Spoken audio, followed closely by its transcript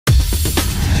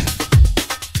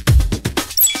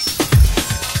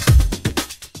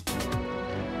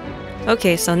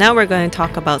Okay, so now we're going to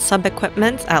talk about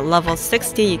sub-equipment. At level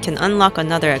 60, you can unlock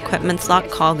another equipment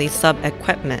slot called the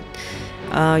sub-equipment.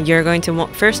 You're going to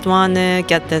first want to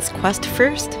get this quest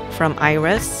first from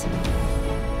Iris.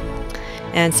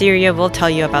 And Syria will tell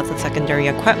you about the secondary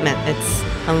equipment. It's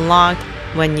unlocked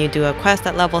when you do a quest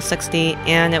at level 60,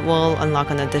 and it will unlock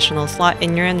an additional slot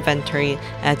in your inventory,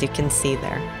 as you can see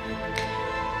there.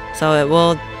 So it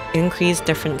will increase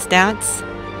different stats.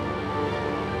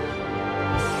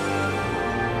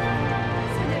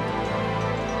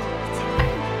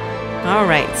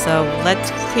 Alright, so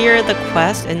let's clear the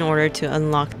quest in order to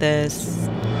unlock this.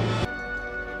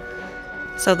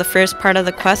 So the first part of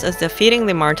the quest is defeating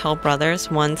the Martel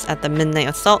brothers once at the Midnight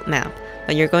Assault map.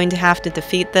 But you're going to have to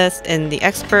defeat this in the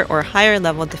expert or higher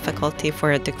level difficulty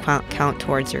for it to count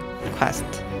towards your quest.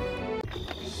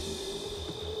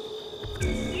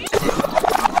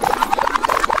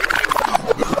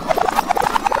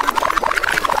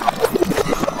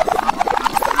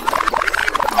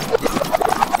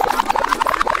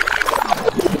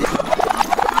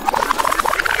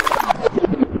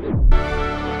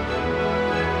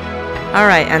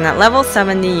 Alright, and at level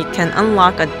 70 you can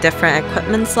unlock a different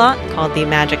equipment slot called the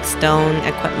Magic Stone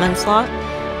equipment slot.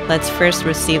 Let's first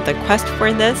receive the quest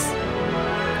for this.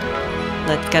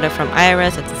 Let's get it from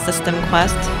Iris, it's a system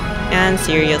quest, and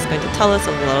Syria is going to tell us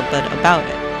a little bit about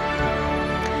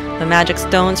it. The Magic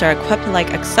Stones are equipped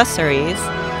like accessories,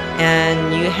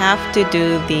 and you have to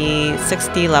do the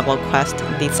 60 level quest,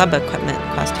 the sub-equipment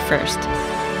quest first.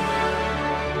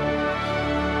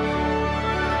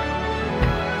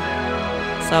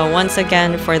 So once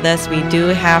again, for this, we do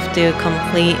have to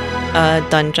complete a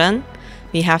dungeon.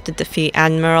 We have to defeat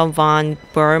Admiral von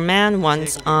Burman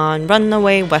once on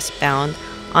Runaway Westbound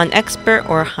on expert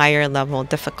or higher level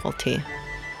difficulty.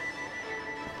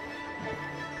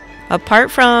 Apart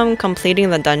from completing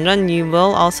the dungeon, you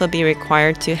will also be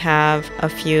required to have a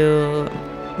few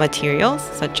materials,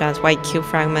 such as white cube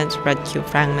fragments, red cube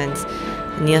fragments,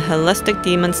 nihilistic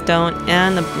demon stone,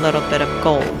 and a little bit of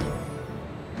gold.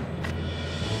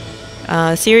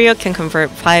 Syria can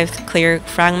convert 5 clear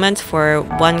fragments for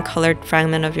 1 colored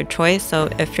fragment of your choice, so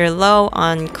if you're low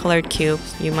on colored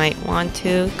cubes, you might want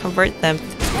to convert them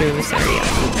through Syria.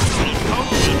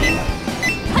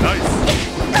 Nice.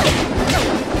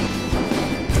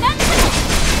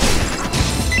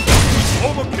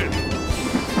 Overkill.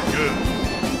 Good.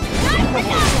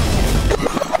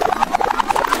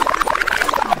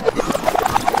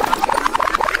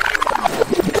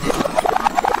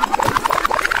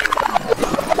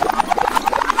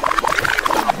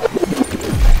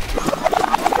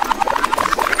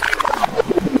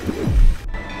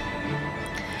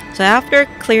 So after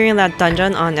clearing that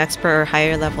dungeon on expert or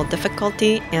higher level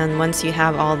difficulty, and once you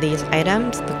have all these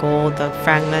items, the gold, the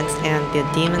fragments, and the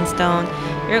demon stone,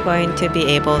 you're going to be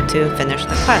able to finish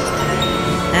the quest.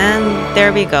 And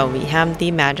there we go, we have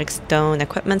the magic stone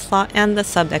equipment slot and the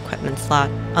sub equipment slot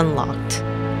unlocked.